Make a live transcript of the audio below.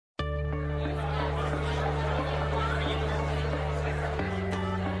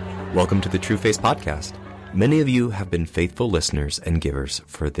Welcome to the True Face Podcast. Many of you have been faithful listeners and givers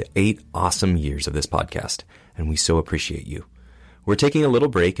for the 8 awesome years of this podcast, and we so appreciate you. We're taking a little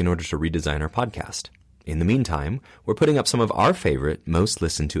break in order to redesign our podcast. In the meantime, we're putting up some of our favorite, most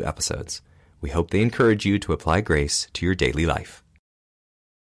listened to episodes. We hope they encourage you to apply grace to your daily life.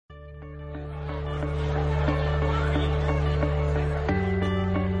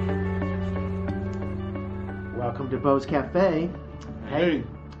 Welcome to Bo's Cafe. Hey.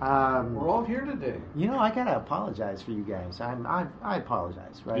 We're all here today. You know, I gotta apologize for you guys. I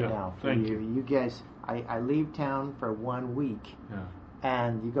apologize now for thank you. You guys, I leave town for 1 week,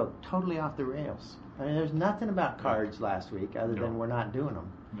 and you go totally off the rails. I mean, there's nothing about cards last week other than we're not doing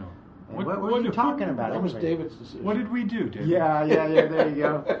them. No. What were you talking about? That was David's decision. What did we do, David? Yeah. There you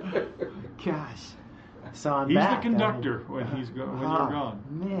go. Gosh. So I'm He's back. the conductor when you're gone.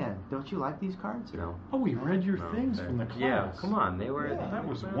 Man, don't you like these cards? No. Oh, we read your things from the class. Yeah, come on. They were... Yeah. That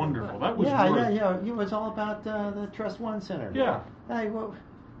was wonderful. That was Yeah. It was all about the Trust One Center. Yeah. Hey,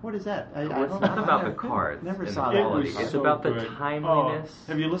 what is that? It's not about the cards. Never and saw the that. quality. It was It's so about the good. timeliness.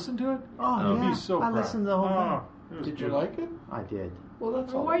 Have you listened to it? Oh, yeah. He's so I proud. listened to the whole thing. Did you like it? I did. Well,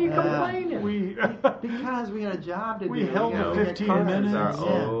 that's all. Why are you complaining? Because we had a job to do. We held it it 15 minutes. Our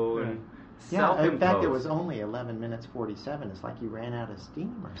Yeah. own In fact, it was self-imposed. only 11 minutes 47. It's like you ran out of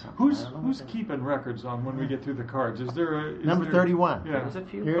steam or something. Who's I don't know who's what it- keeping records on when we get through the cards? Is there a... Number 31. Yeah. There's a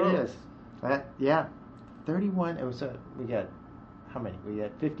few Here it votes. is. 31. It was we got, how many? We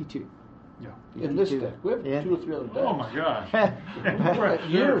got 52. Yeah. In this 52. deck. We have Yeah. 2 or 3 other decks. Oh, my gosh. Right,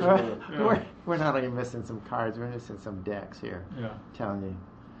 years Yeah. ago. Yeah. We're not only missing some cards, we're missing some decks here. Yeah. I'm telling you.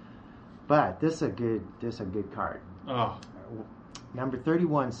 But this is a good card. Oh. Number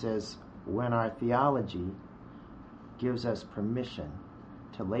 31 says, when our theology gives us permission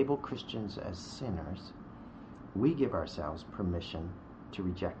to label Christians as sinners, we give ourselves permission to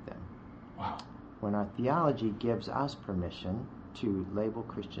reject them. Wow. When our theology gives us permission to label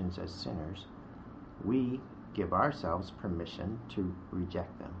Christians as sinners, we give ourselves permission to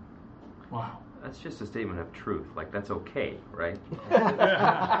reject them. Wow. That's just a statement of truth. Like, that's okay, right?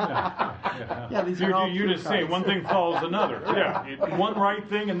 Yeah, these are all You're true just saying cards. one thing follows another. Yeah. One right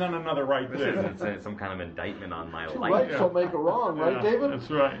thing and then another right thing. It's some kind of indictment on my Two life. rights don't make a wrong, right, Yeah, David?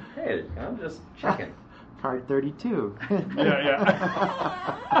 That's right. Hey, I'm just checking. Card 32.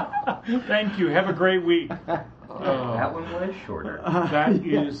 Yeah. Thank you. Have a great week. That one was shorter. That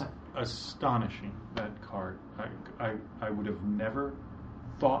is astonishing, that card. I would have never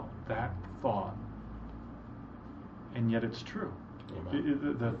thought that thought, and yet it's true.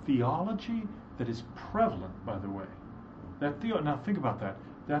 The theology that is prevalent, by the way, now think about that.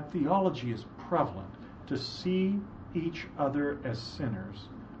 That theology is prevalent to see each other as sinners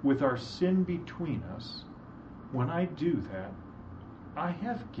with our sin between us. When I do that, I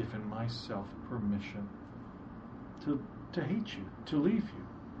have given myself permission to hate you, to leave you,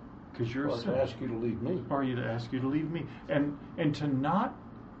 because you're Or a to sinner. ask you to leave me. Or to ask you to leave me, and to not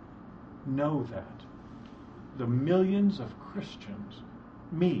know that the millions of Christians,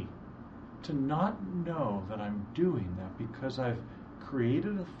 me, to not know that I'm doing that because I've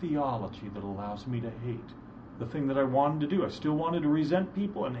created a theology that allows me to hate the thing that I wanted to do. I still wanted to resent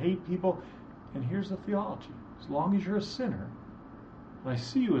people and hate people, and here's the theology: as long as you're a sinner, and I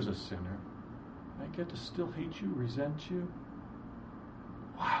see you as a sinner, I get to still hate you, resent you.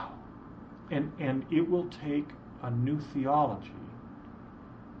 Wow. And it will take a new theology,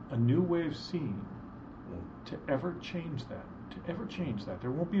 a new way of seeing, to ever change that.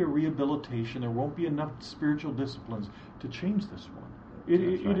 There won't be a rehabilitation. There won't be enough spiritual disciplines to change this one.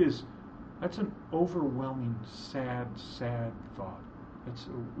 That's an overwhelming, sad thought. That's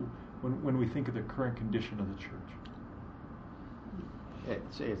when we think of the current condition of the church.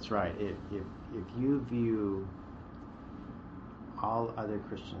 It's right. If you view all other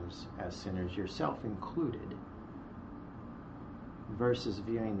Christians as sinners, yourself included, versus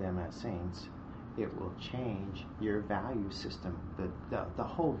viewing them as saints, it will change your value system. The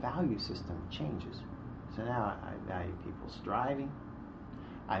whole value system changes. So now I value people striving.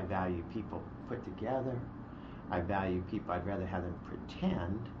 I value people put together. I value people. I'd rather have them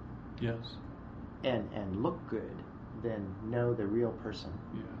pretend Yes. and look good than know the real person.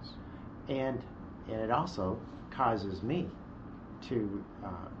 Yes. And it also causes me to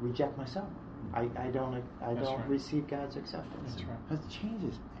reject myself. I don't right. receive God's acceptance. That's right. It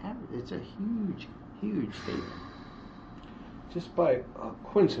changes. It's a huge statement. Just by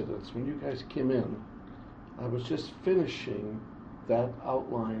coincidence, when you guys came in, I was just finishing that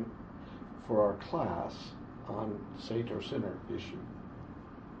outline for our class on saint or sinner issue.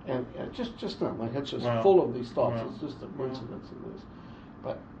 And just now, my head's just Wow. full of these thoughts. Wow. It's just a coincidence in this.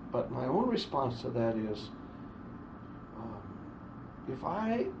 But But my own response to that is, if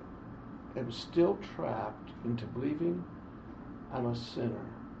I am still trapped into believing I'm a sinner,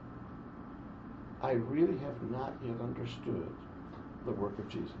 I really have not yet understood the work of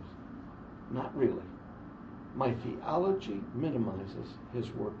Jesus. Not really. My theology minimizes his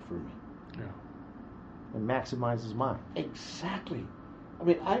work for me. Yeah. And maximizes mine. Exactly. I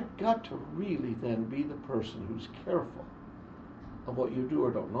mean, I've got to really then be the person who's careful of what you do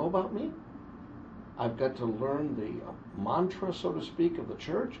or don't know about me. I've got to learn the mantra, so to speak, of the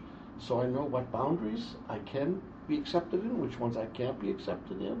church, so I know what boundaries I can be accepted in, which ones I can't be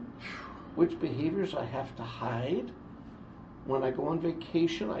accepted in, which behaviors I have to hide. When I go on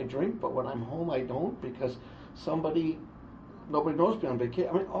vacation, I drink, but when I'm home, I don't, because nobody knows me on vacation.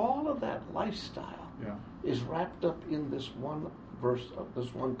 I mean, all of that lifestyle is wrapped up in this one verse of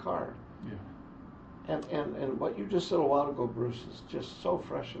this one card. Yeah. And what you just said a while ago, Bruce, is just so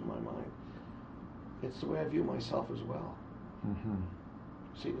fresh in my mind. It's the way I view myself as well. Mm-hmm.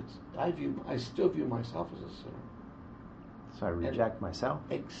 See, I still view myself as a sinner. So I reject myself.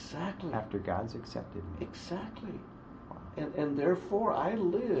 Exactly. After God's accepted me. Exactly. Wow. And therefore I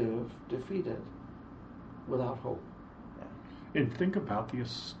live defeated, without hope. And think about the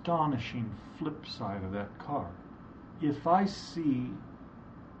astonishing flip side of that card. If I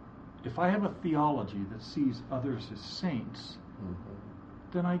have a theology that sees others as saints,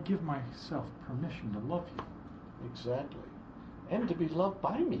 then I give myself permission to love you. Exactly. And to be loved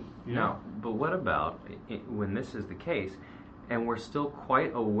by me. Yeah. Now, but what about when this is the case, and we're still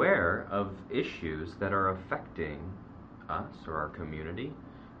quite aware of issues that are affecting us or our community?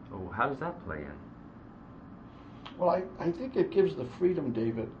 How does that play in? Well, I think it gives the freedom,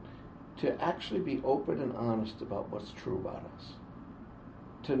 David, to actually be open and honest about what's true about us.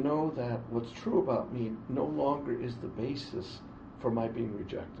 To know that what's true about me no longer is the basis for my being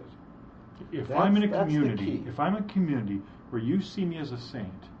rejected. If I'm in a community where you see me as a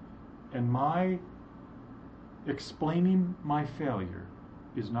saint, and my explaining my failure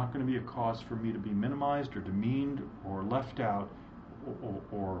is not going to be a cause for me to be minimized or demeaned or left out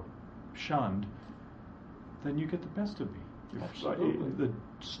or shunned, then you get the best of me. Absolutely. The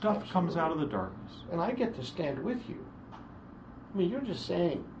stuff comes out of the darkness. And I get to stand with you. I mean, you're just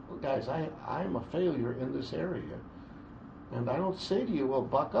saying, well, guys, I'm a failure in this area. And I don't say to you, well,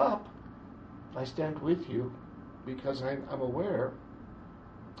 buck up. I stand with you because I'm aware,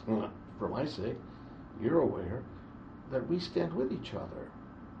 for my sake, you're aware, that we stand with each other,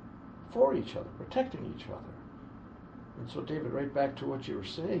 for each other, protecting each other. And so, David, right back to what you were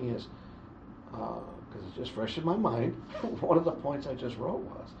saying is, because it's just fresh in my mind, one of the points I just wrote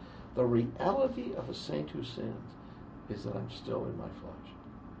was, the reality of a saint who sins is that I'm still in my flesh.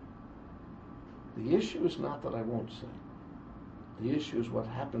 The issue is not that I won't sin. The issue is what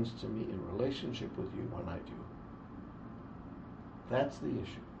happens to me in relationship with you when I do. That's the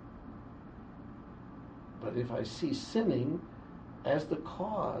issue. But if I see sinning as the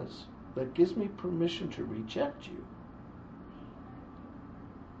cause that gives me permission to reject you,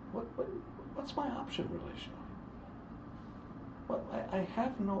 what's my option relationally? Well, I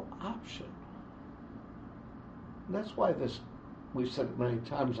have no option. And that's why we've said it many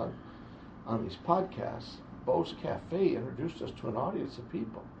times on these podcasts, Beau's Cafe introduced us to an audience of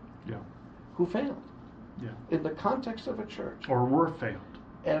people who failed in the context of a church. Or were failed.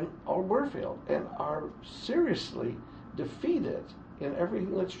 Or were failed and are seriously defeated in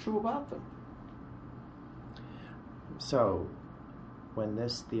everything that's true about them. So, when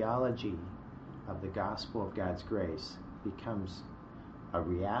this theology of the gospel of God's grace becomes a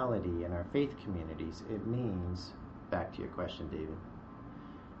reality in our faith communities, it means, back to your question, David,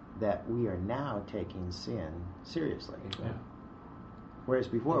 that we are now taking sin seriously. Amen. Whereas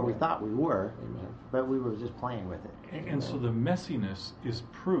before we thought we were, Amen. but we were just playing with it. And so the messiness is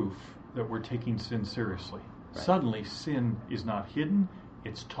proof that we're taking sin seriously. Right. Suddenly, sin is not hidden,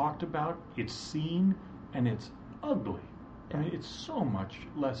 it's talked about, it's seen, and it's ugly. I mean, it's so much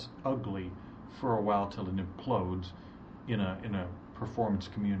less ugly for a while till it implodes in a performance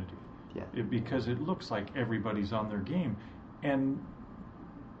community. Yeah. Because it looks like everybody's on their game, and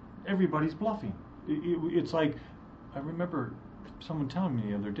everybody's bluffing. It's like, I remember someone telling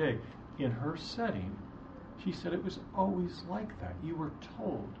me the other day, in her setting, she said it was always like that. You were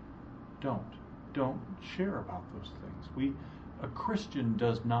told, don't share about those things. A Christian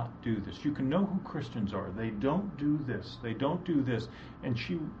does not do this. You can know who Christians are. They don't do this. They don't do this. And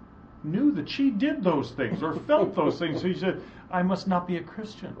she knew that she did those things or felt those things. So she said, I must not be a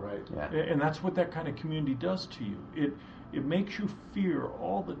Christian. Right. Yeah. And that's what that kind of community does to you. It makes you fear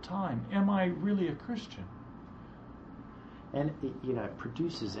all the time, am I really a Christian? And it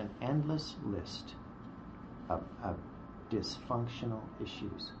produces an endless list of dysfunctional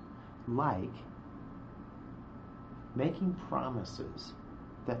issues, like making promises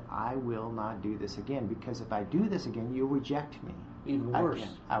that I will not do this again, because if I do this again, you'll reject me. Even worse.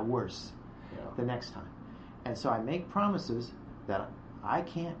 Worse. Yeah. The next time. And so I make promises that I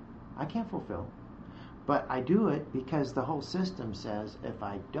can't fulfill, but I do it because the whole system says if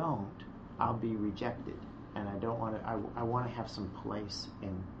I don't, I'll be rejected, and I don't want to. I want to have some place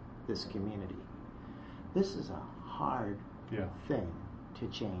in this community. This is a hard thing to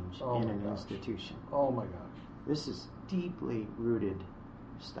change in an institution. Oh my gosh! This is deeply rooted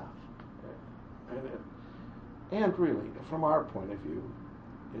stuff. And really, from our point of view,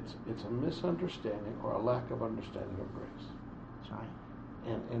 it's a misunderstanding or a lack of understanding of grace. That's right.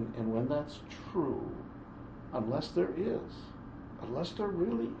 And when that's true, unless there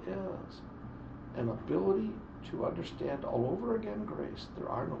really is an ability to understand all over again grace, there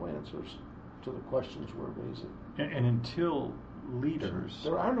are no answers to the questions we're raising. And until leaders,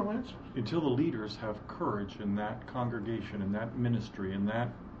 there are no answers. Until the leaders have courage in that congregation, in that ministry, in that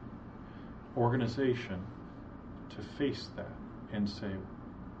organization to face that and say,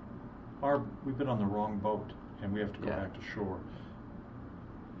 we've been on the wrong boat and we have to go back to shore.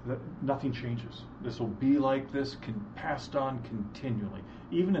 Nothing changes. This will be like this, passed on continually.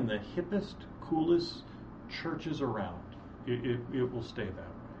 Even in the hippest, coolest churches around, it will stay that way.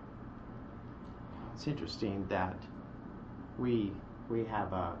 It's interesting that we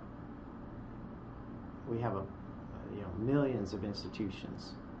have millions of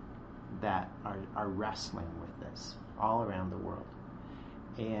institutions that are wrestling with this all around the world,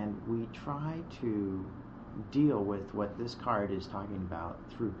 and we try to deal with what this card is talking about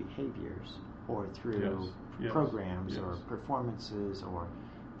through behaviors or through programs or performances or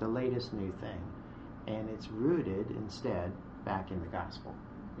the latest new thing, and it's rooted instead back in the gospel.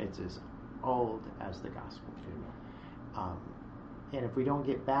 It's as old as the gospel. And if we don't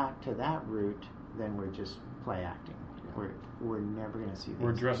get back to that root, then we're just play acting. We're never going to see the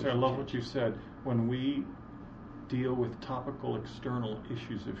addressing. I love what you said. When we deal with topical external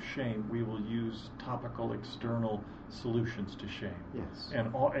issues of shame, we will use topical external solutions to shame. Yes.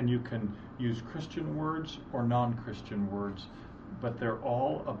 And you can use Christian words or non-Christian words, but they're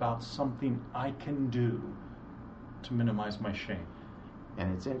all about something I can do to minimize my shame.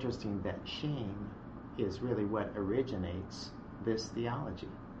 And it's interesting that shame is really what originates this theology,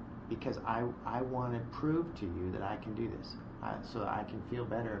 because I want to prove to you that I can do this, so that I can feel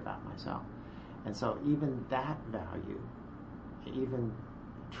better about myself. And so even that value, even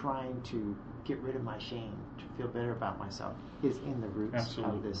trying to get rid of my shame to feel better about myself, is in the roots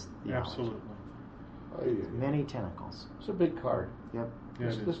of this theology. Absolutely. Many tentacles. It's a big card. Yep.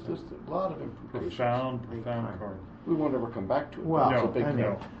 There's a lot of implications. Profound card. We won't ever come back to it. Well, no, it's a big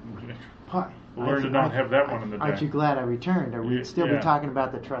no. We'll learn to not have that one in the deck. Aren't you glad I returned, or we'd still be talking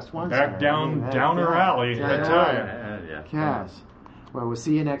about the Trust One Center? Back down her alley, I tell you. Yes. Well, we'll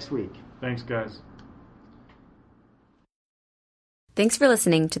see you next week. Thanks, guys. Thanks for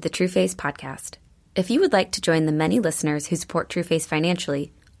listening to the TrueFace podcast. If you would like to join the many listeners who support TrueFace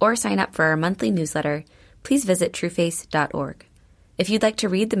financially or sign up for our monthly newsletter, please visit trueface.org. If you'd like to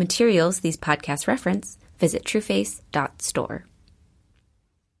read the materials these podcasts reference, visit trueface.store.